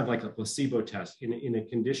pressure. It's kind of like a placebo test in a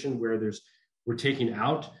condition where we're taking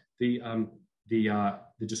out the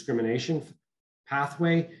discrimination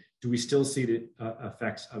pathway. Do we still see the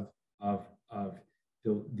effects of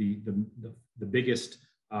the biggest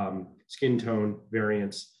skin tone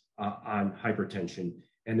variance on hypertension?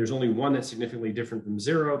 And there's only one that's significantly different from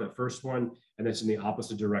zero, the first one, and that's in the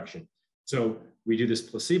opposite direction. So we do this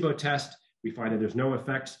placebo test, we find that there's no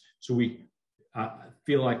effects, so we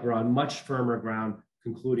feel like we're on much firmer ground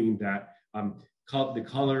concluding that the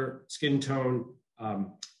color, skin tone,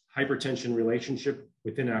 hypertension relationship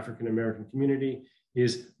within African American community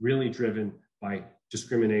is really driven by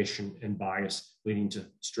discrimination and bias leading to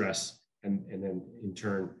stress and then in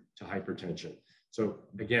turn to hypertension. So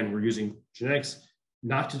again, we're using genetics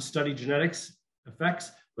not to study genetics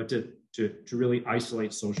effects, but to really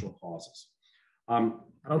isolate social causes. I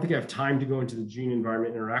don't think I have time to go into the gene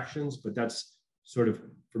environment interactions, but that's sort of,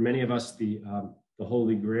 for many of us, the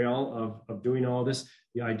holy grail of doing all this,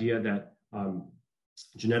 the idea that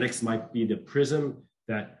genetics might be the prism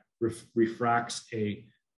that refracts a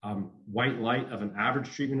white light of an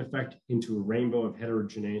average treatment effect into a rainbow of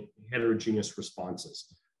heterogeneous responses.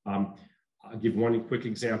 I'll give one quick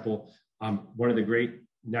example. One of the great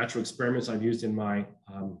natural experiments I've used in my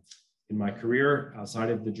career outside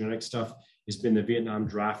of the genetic stuff has been the Vietnam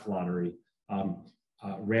draft lottery,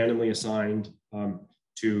 randomly assigned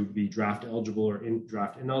to be draft eligible or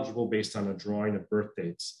draft ineligible based on a drawing of birth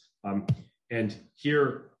dates. And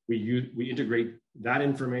here we integrate that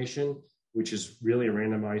information, which is really a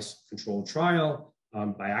randomized controlled trial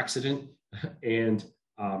by accident, and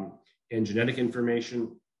genetic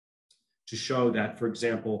information to show that, for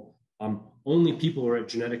example, only people who are at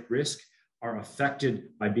genetic risk are affected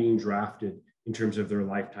by being drafted in terms of their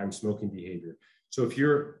lifetime smoking behavior. So if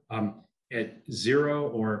you're at zero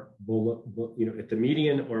or below, at the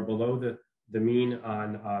median or below the mean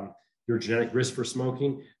on your genetic risk for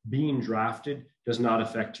smoking, being drafted does not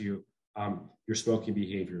affect you, your smoking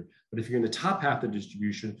behavior. But if you're in the top half of the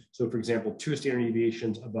distribution, so for example, 2 standard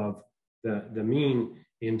deviations above the mean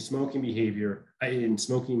in smoking behavior, in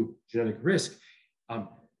smoking genetic risk,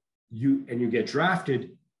 you get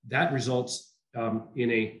drafted, that results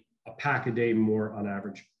in a pack a day more on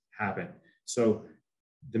average habit. So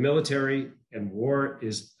the military and war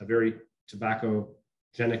is a very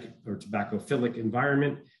tobaccogenic or tobaccophilic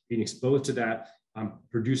environment. Being exposed to that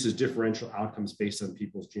produces differential outcomes based on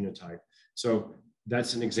people's genotype. So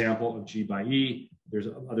that's an example of G by E. There's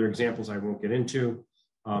other examples I won't get into.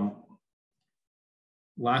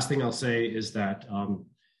 Last thing I'll say is that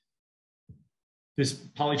this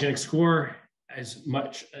polygenic score, as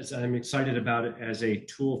much as I'm excited about it as a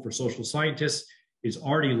tool for social scientists, is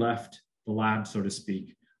already left the lab, so to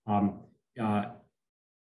speak.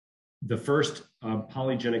 The first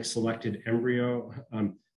polygenic selected embryo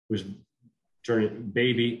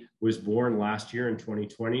baby was born last year in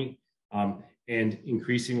 2020. And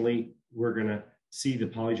increasingly, we're gonna see the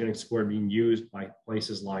polygenic score being used by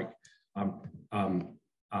places like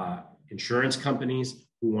insurance companies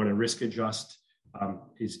who want to risk adjust.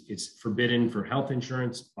 It's forbidden for health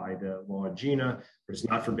insurance by the law of GINA, but it's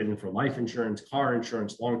not forbidden for life insurance, car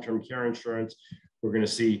insurance, long-term care insurance. We're going to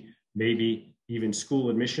see maybe even school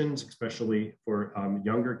admissions, especially for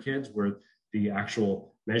younger kids, where the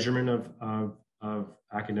actual measurement of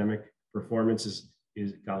academic performance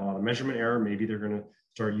is got a lot of measurement error. Maybe they're going to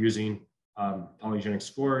start using polygenic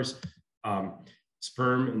scores.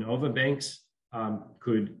 Sperm and ova banks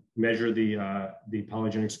could measure the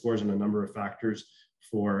polygenic scores and a number of factors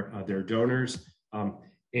for their donors.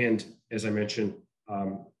 And as I mentioned,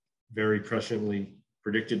 very presciently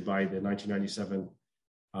predicted by the 1997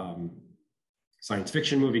 science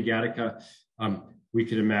fiction movie Gattaca, we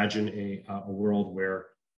could imagine a world where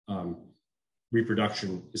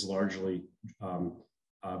reproduction is largely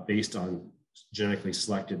based on genetically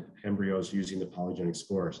selected embryos using the polygenic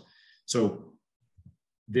scores. So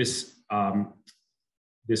this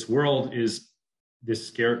world is,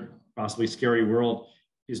 this possibly scary world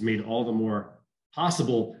is made all the more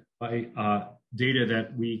possible by data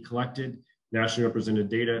that we collected, nationally represented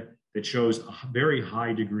data that shows a very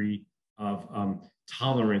high degree of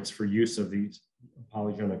tolerance for use of these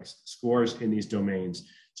polygenic scores in these domains.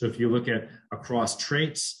 So if you look at across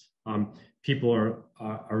traits, people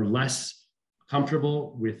are less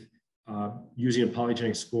comfortable with using a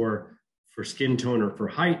polygenic score for skin tone or for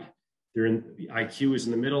height. IQ is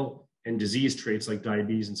in the middle, and disease traits like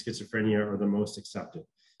diabetes and schizophrenia are the most accepted.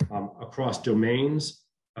 Across domains,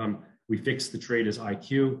 we fix the trait as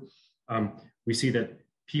IQ. We see that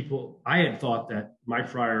I had thought that my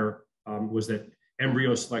prior was that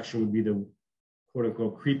embryo selection would be the quote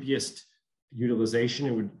unquote creepiest utilization.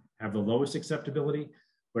 It would have the lowest acceptability,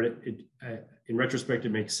 but in retrospect, it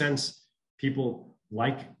makes sense. People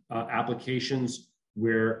like applications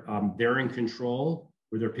where they're in control,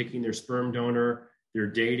 where they're picking their sperm donor, they're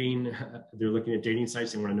dating, they're looking at dating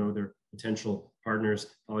sites, they want to know their potential partners'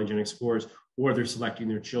 polygenic scores, or they're selecting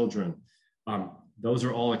their children. Those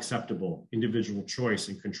are all acceptable, individual choice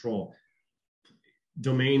and control.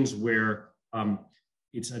 Domains where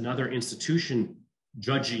it's another institution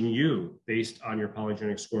judging you based on your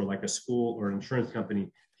polygenic score, like a school or an insurance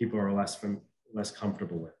company, people are less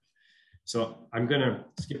comfortable with. So I'm going to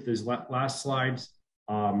skip these last slides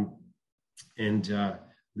and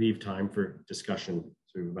leave time for discussion.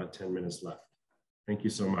 So we have about 10 minutes left. Thank you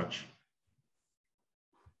so much.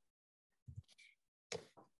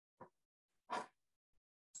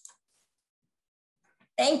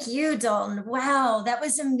 Thank you, Dalton. Wow, that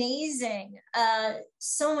was amazing.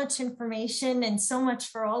 So much information and so much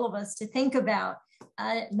for all of us to think about.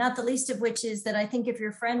 Not the least of which is that I think if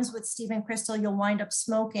you're friends with Stephen Crystal, you'll wind up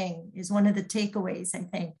smoking is one of the takeaways, I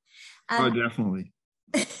think. Oh, definitely.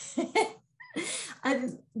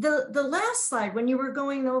 The last slide, when you were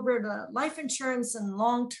going over the life insurance and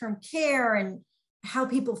long-term care and how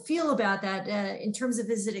people feel about that in terms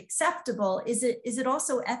of, is it acceptable? Is it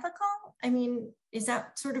also ethical? I mean, is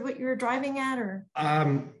that sort of what you were driving at, or?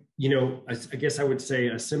 You know, I guess I would say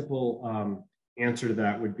a simple answer to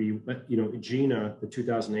that would be, you know, GINA, the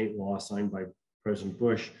 2008 law signed by President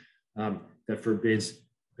Bush that forbids,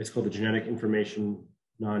 it's called the Genetic Information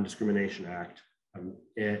Non-Discrimination Act.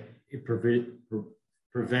 It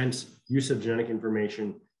prevents use of genetic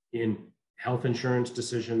information in health insurance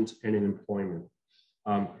decisions and in employment.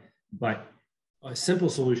 But a simple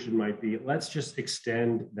solution might be, let's just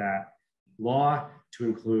extend that law to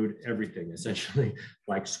include everything, essentially,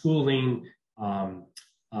 like schooling,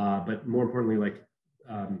 but more importantly, like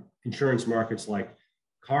insurance markets like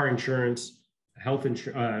car insurance, health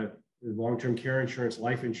insurance, long-term care insurance,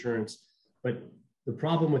 life insurance. But the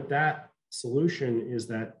problem with that solution is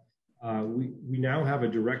that we now have a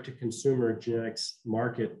direct-to-consumer genetics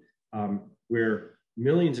market where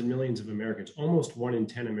millions and millions of Americans, almost 1 in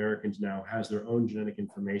 10 Americans now, has their own genetic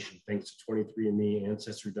information thanks to 23andMe,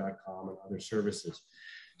 Ancestry.com, and other services.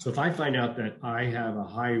 So if I find out that I have a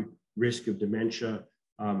high risk of dementia,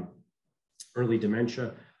 early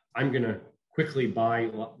dementia, I'm going to quickly buy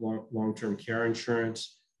long-term care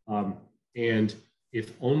insurance. And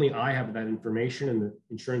if only I have that information and the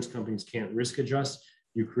insurance companies can't risk adjust,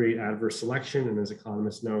 you create adverse selection. And as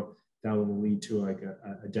economists know, that will lead to like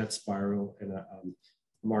a death spiral and a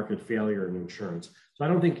market failure in insurance. So I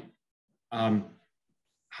don't think,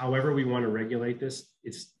 however we want to regulate this,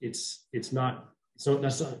 it's not, so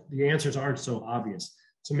the answers aren't so obvious.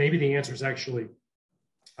 So maybe the answer is actually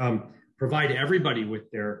provide everybody with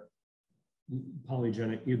their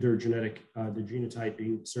polygenic, their genetic, the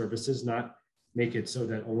genotyping services, not make it so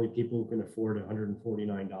that only people who can afford $149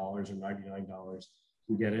 or $99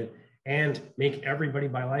 can get it, and make everybody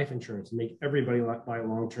buy life insurance, make everybody buy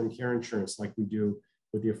long-term care insurance like we do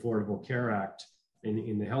with the Affordable Care Act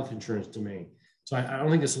in the health insurance domain. So I don't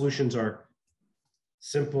think the solutions are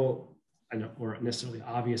simple or necessarily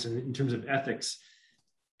obvious. And in terms of ethics,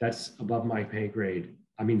 that's above my pay grade.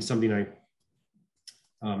 I mean, something I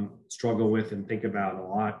struggle with and think about a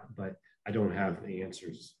lot, but I don't have the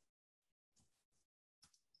answers.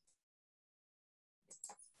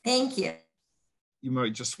 Thank you. You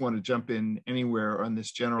might just want to jump in anywhere on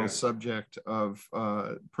this general subject of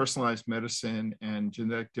personalized medicine and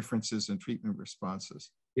genetic differences in treatment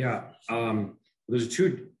responses. Yeah, there's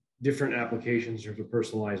two different applications for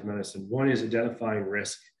personalized medicine. One is identifying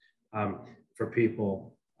risk for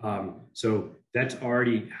people. So that's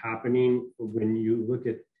already happening when you look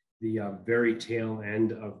at the very tail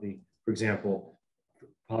end of the, for example,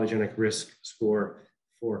 polygenic risk score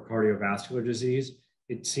for cardiovascular disease.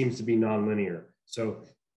 It seems to be nonlinear. So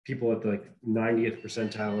people at the 90th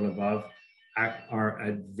percentile and above are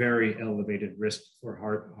at very elevated risk for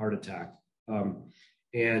heart attack.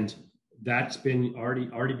 And that's been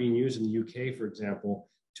already being used in the UK, for example,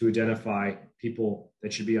 to identify people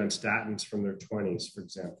that should be on statins from their 20s, for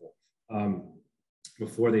example,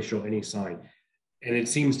 before they show any sign. And it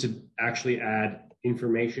seems to actually add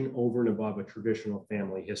information over and above a traditional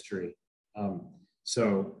family history.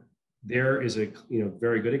 So there is a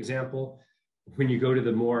very good example. When you go to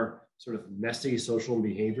the more sort of messy social and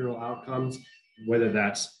behavioral outcomes, whether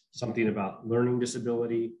that's something about learning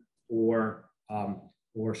disability or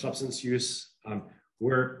substance use,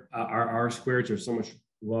 where our R-squareds are so much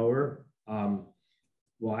lower.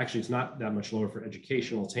 Well, actually, it's not that much lower for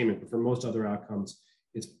educational attainment, but for most other outcomes,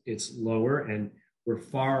 it's lower, and we're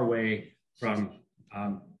far away from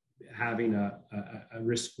having a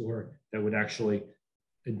risk score that would actually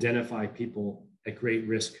identify people at great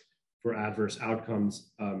risk for adverse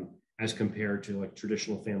outcomes as compared to like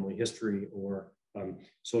traditional family history or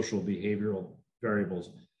social behavioral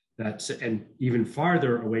variables. And even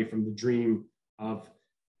farther away from the dream of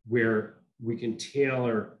where we can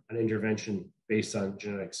tailor an intervention based on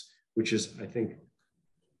genetics, which is, I think,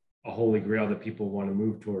 a holy grail that people want to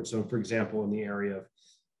move towards. So for example, in the area of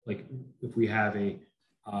like, if we have a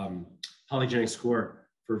polygenic score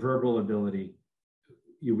for verbal ability,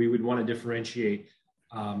 we would want to differentiate.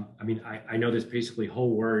 I know there's basically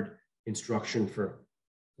whole word instruction for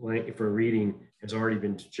reading has already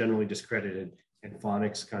been generally discredited, and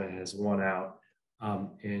phonics kind of has won out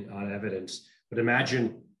on evidence. But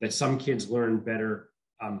imagine that some kids learn better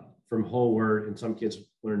from whole word and some kids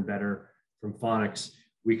learn better from phonics.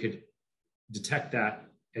 We could detect that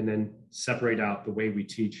and then separate out the way we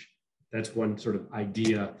teach. That's one sort of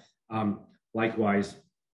idea. Likewise,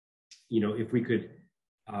 if we could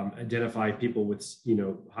identify people with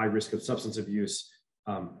high risk of substance abuse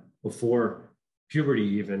before puberty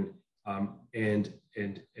even, and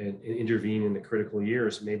intervene in the critical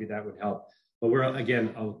years, maybe that would help. But we're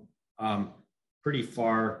again pretty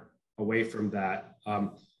far away from that.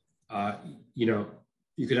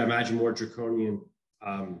 You could imagine more draconian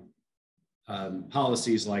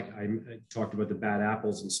policies, like I talked about the bad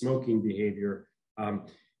apples and smoking behavior. Do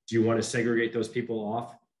you want to segregate those people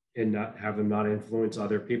off and not have them not influence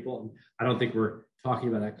other people? I don't think we're talking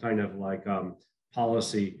about that kind of like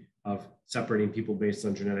policy of separating people based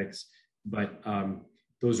on genetics, but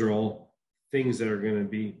those are all things that are going to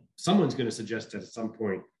be, someone's going to suggest at some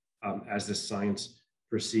point as this science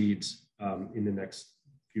proceeds in the next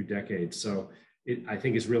few decades. So I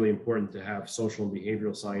think it's really important to have social and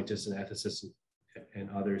behavioral scientists and ethicists and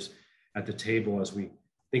others at the table as we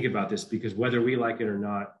think about this, because whether we like it or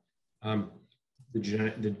not,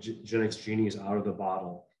 the genetics genie is out of the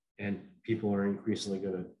bottle, and people are increasingly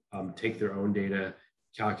going to take their own data,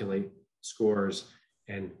 calculate scores,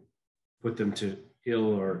 and put them to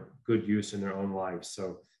ill or good use in their own lives.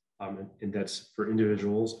 So, and that's for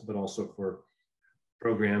individuals, but also for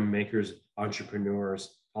program makers,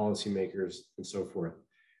 entrepreneurs, policymakers, and so forth.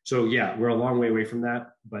 So yeah, we're a long way away from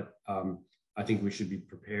that, but I think we should be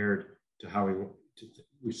prepared to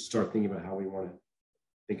we should start thinking about how we want to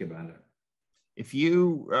think about it. If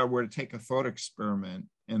you were to take a thought experiment,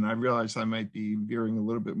 and I realize I might be veering a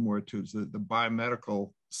little bit more to the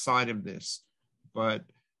biomedical side of this, but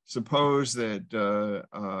suppose that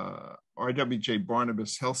RWJ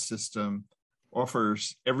Barnabas Health System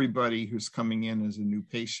offers everybody who's coming in as a new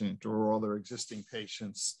patient or all their existing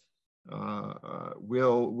patients,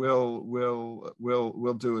 we'll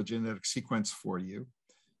do a genetic sequence for you,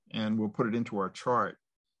 and we'll put it into our chart.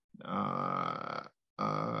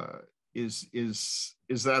 Is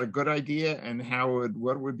that a good idea? And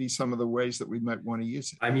what would be some of the ways that we might want to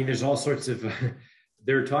use it? I mean, there's all sorts of,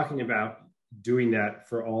 they're talking about doing that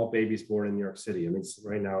for all babies born in New York City. I mean,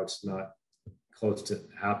 right now it's not close to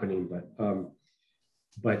happening,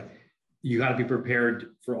 but you got to be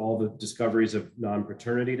prepared for all the discoveries of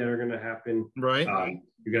non-paternity that are going to happen. Right.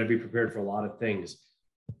 You got to be prepared for a lot of things.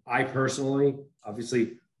 I personally,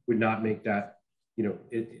 obviously, would not make that,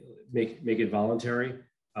 make it voluntary,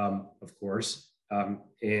 of course.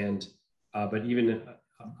 But even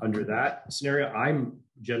under that scenario, I'm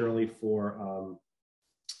generally for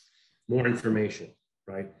more information,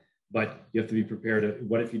 right? But you have to be prepared.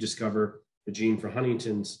 What if you discover the gene for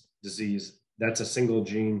Huntington's disease? That's a single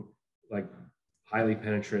gene, like highly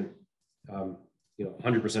penetrant,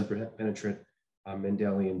 100% penetrant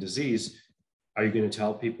Mendelian disease. Are you going to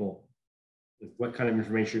tell people what kind of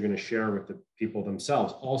information you're going to share with the people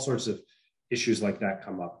themselves? All sorts of issues like that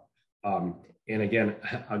come up. And again,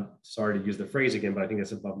 I'm sorry to use the phrase again, but I think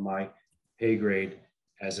that's above my pay grade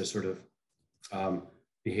as a sort of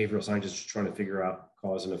behavioral scientist trying to figure out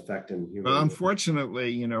cause and effect in humans. Well,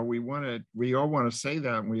 unfortunately, we all want to say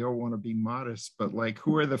that, and we all want to be modest, but like,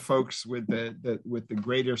 who are the folks with the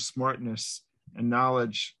greater smartness and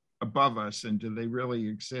knowledge above us, and do they really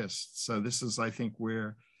exist? So this is, I think,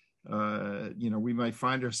 where we might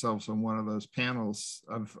find ourselves on one of those panels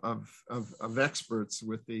of experts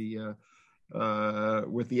with the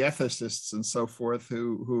ethicists and so forth,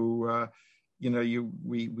 who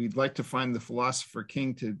we'd like to find the philosopher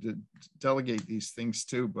king to delegate these things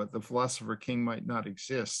to, but the philosopher king might not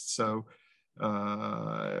exist. So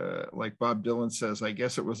like Bob Dylan says, I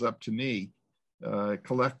guess it was up to me.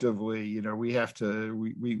 Collectively,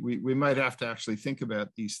 we might have to actually think about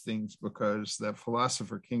these things, because that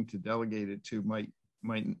philosopher king to delegate it to might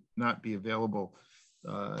not be available.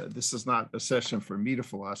 This is not a session for me to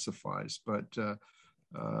philosophize, but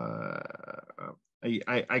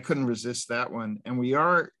I couldn't resist that one. And we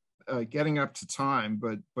are getting up to time,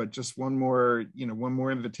 but just one more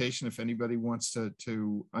invitation if anybody wants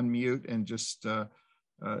to unmute and just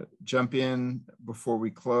jump in before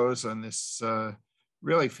we close on this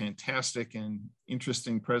really fantastic and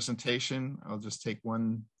interesting presentation. I'll just take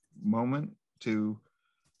one moment to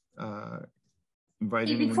invite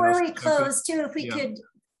anyone before else we to close too, if we Yeah. could,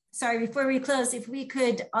 sorry, before we close, if we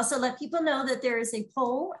could also let people know that there is a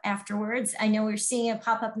poll afterwards. I know we're seeing it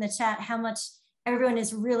pop up in the chat, how much everyone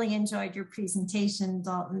has really enjoyed your presentation,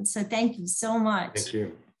 Dalton. So thank you so much. Thank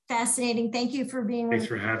you. Fascinating. Thank you for being Thanks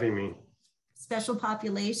for having me. Special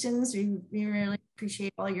populations. We really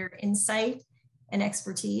appreciate all your insight and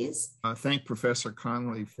expertise. Thank Professor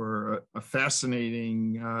Conley for a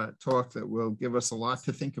fascinating talk that will give us a lot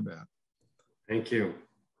to think about. Thank you.